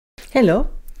Hello.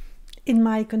 In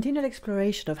my continued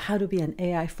exploration of how to be an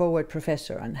AI-forward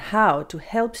professor and how to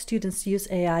help students use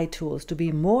AI tools to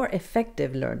be more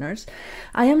effective learners,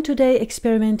 I am today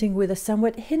experimenting with a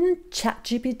somewhat hidden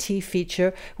ChatGPT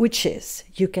feature, which is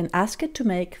you can ask it to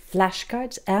make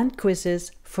flashcards and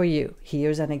quizzes for you.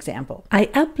 Here's an example. I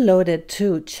uploaded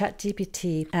to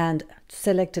ChatGPT and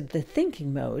selected the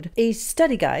thinking mode a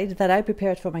study guide that I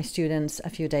prepared for my students a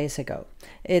few days ago.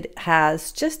 It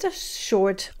has just a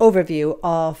short overview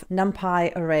of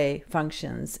NumPy array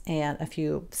functions and a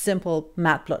few simple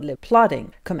Matplotlib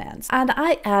plotting commands. And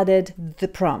I added the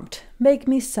prompt, make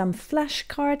me some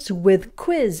flashcards with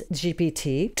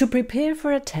QuizGPT to prepare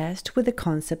for a test with the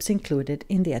concepts included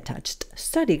in the attached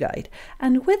study guide.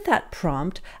 And with that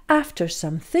prompt, after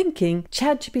some thinking,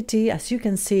 ChatGPT, as you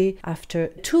can see, after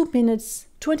 2 minutes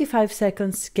 25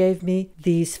 seconds gave me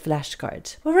these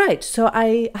flashcards. All right, so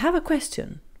I have a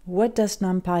question. What does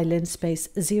NumPy linspace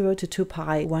 0 to 2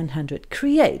 pi 100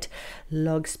 create?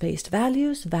 Log spaced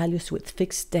values, values with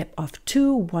fixed step of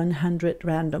 2, 100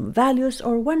 random values,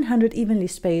 or 100 evenly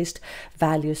spaced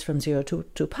values from 0 to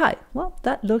 2 pi? Well,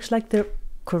 that looks like the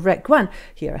correct one.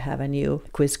 Here I have a new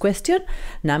quiz question.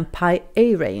 NumPy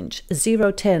A range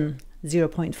 0, 10,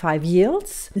 0.5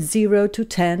 yields, 0 to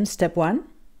 10 step 1.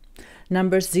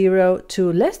 Numbers 0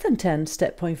 to less than 10,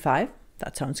 step 0.5.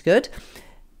 That sounds good.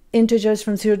 Integers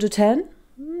from 0 to 10.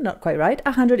 Not quite right.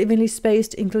 100 evenly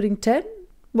spaced, including 10.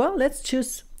 Well, let's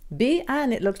choose B,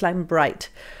 and it looks like I'm right.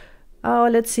 Oh,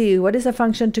 let's see. What is a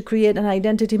function to create an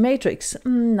identity matrix?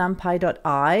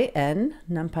 NumPy.in,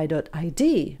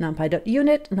 NumPy.id,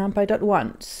 NumPy.unit,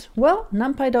 NumPy.ones. Well,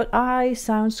 NumPy.I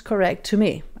sounds correct to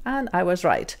me, and I was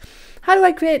right. How do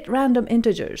I create random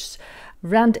integers?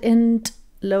 Randint,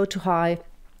 low to high,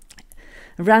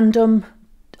 random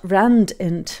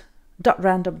integers.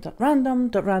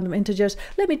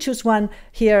 Let me choose one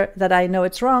here that I know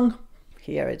it's wrong.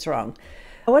 Here it's wrong.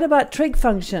 What about trig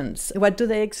functions? What do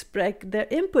they express their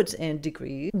inputs in?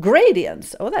 Degree,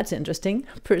 gradients. Oh, that's interesting.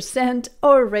 Percent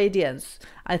or radians.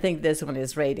 I think this one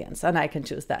is radians, and I can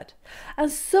choose that.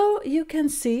 And so you can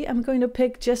see, I'm going to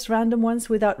pick just random ones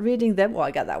without reading them. Oh,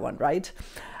 I got that one right.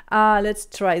 Let's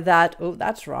try that. Oh,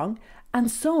 that's wrong. And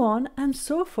so on and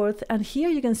so forth. And here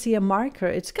you can see a marker.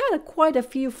 It's got quite a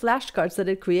few flashcards that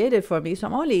it created for me. So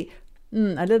I'm only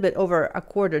a little bit over a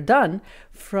quarter done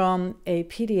from a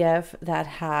PDF that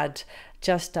had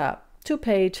just a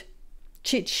 2-page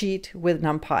cheat sheet with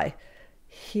NumPy.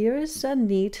 Here is a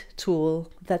neat tool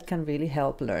that can really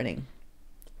help learning.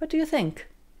 What do you think?